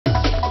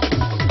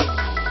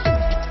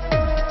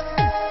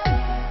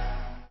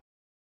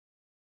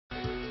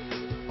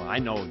I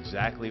know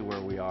exactly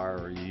where we are,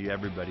 or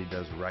everybody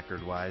does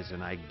record-wise,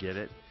 and I get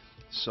it.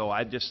 So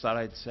I just thought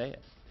I'd say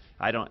it.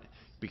 I don't,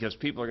 because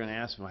people are going to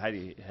ask me, how do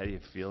you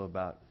feel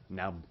about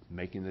now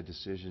making the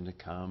decision to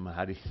come?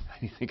 How do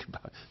you think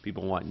about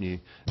people wanting you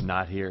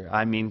not here?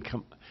 I mean,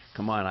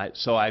 come on.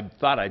 So I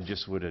thought I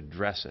just would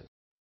address it.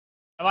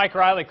 Mike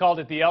Riley called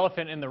it the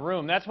elephant in the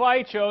room. That's why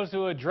he chose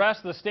to address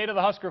the state of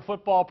the Husker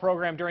football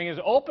program during his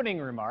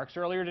opening remarks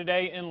earlier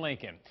today in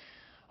Lincoln.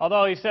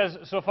 Although he says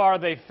so far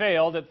they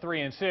failed at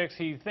 3-6,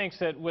 he thinks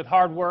that with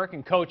hard work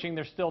and coaching,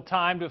 there's still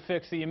time to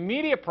fix the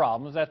immediate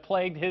problems that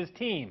plagued his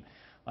team,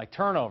 like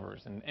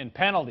turnovers and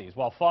penalties,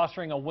 while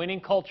fostering a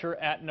winning culture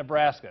at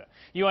Nebraska.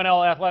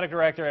 UNL Athletic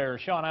Director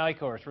Sean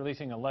Eichhorst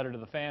releasing a letter to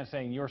the fans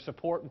saying, "Your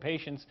support and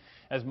patience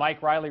as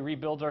Mike Riley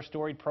rebuilds our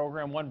storied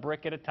program one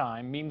brick at a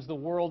time means the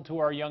world to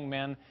our young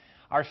men,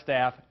 our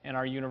staff, and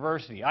our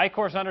university."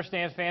 Eichhorst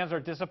understands fans are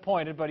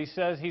disappointed, but he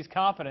says he's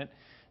confident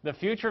the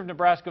future of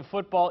Nebraska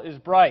football is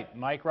bright.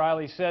 Mike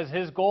Riley says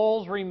his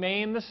goals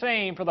remain the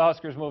same for the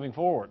Huskers moving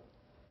forward.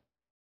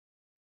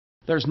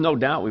 There's no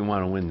doubt we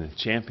want to win the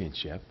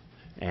championship.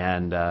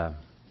 And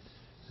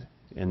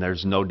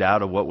there's no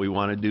doubt of what we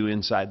want to do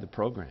inside the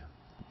program.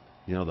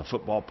 You know, the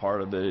football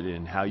part of it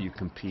and how you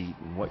compete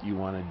and what you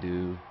want to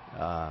do,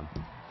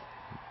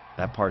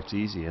 that part's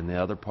easy. And the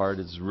other part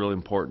is really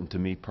important to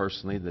me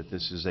personally, that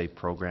this is a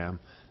program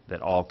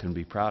that all can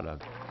be proud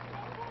of.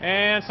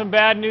 And some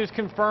bad news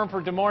confirmed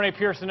for DeMornay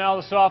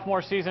Pearsonell. The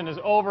sophomore season is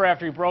over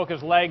after he broke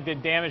his leg,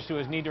 did damage to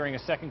his knee during a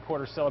second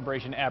quarter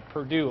celebration at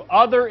Purdue.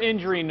 Other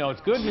injury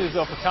notes. Good news,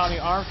 though, for Tommy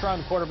Armstrong.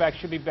 The quarterback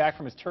should be back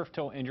from his turf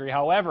toe injury.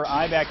 However,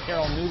 I-back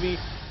Carroll Newby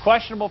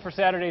questionable for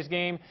Saturday's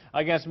game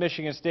against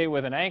Michigan State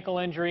with an ankle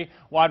injury.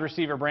 Wide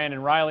receiver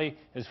Brandon Riley,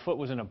 his foot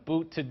was in a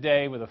boot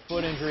today with a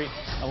foot injury.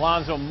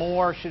 Alonzo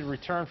Moore should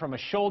return from a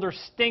shoulder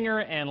stinger,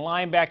 and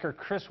linebacker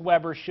Chris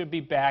Webber should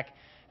be back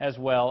as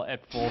well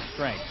at full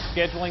strength.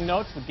 Scheduling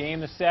notes, the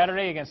game this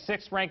Saturday against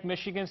 6th-ranked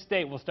Michigan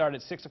State will start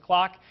at 6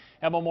 o'clock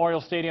at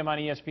Memorial Stadium on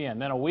ESPN.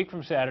 Then a week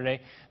from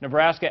Saturday,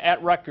 Nebraska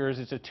at Rutgers.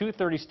 It's a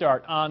 2:30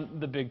 start on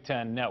the Big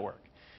Ten Network.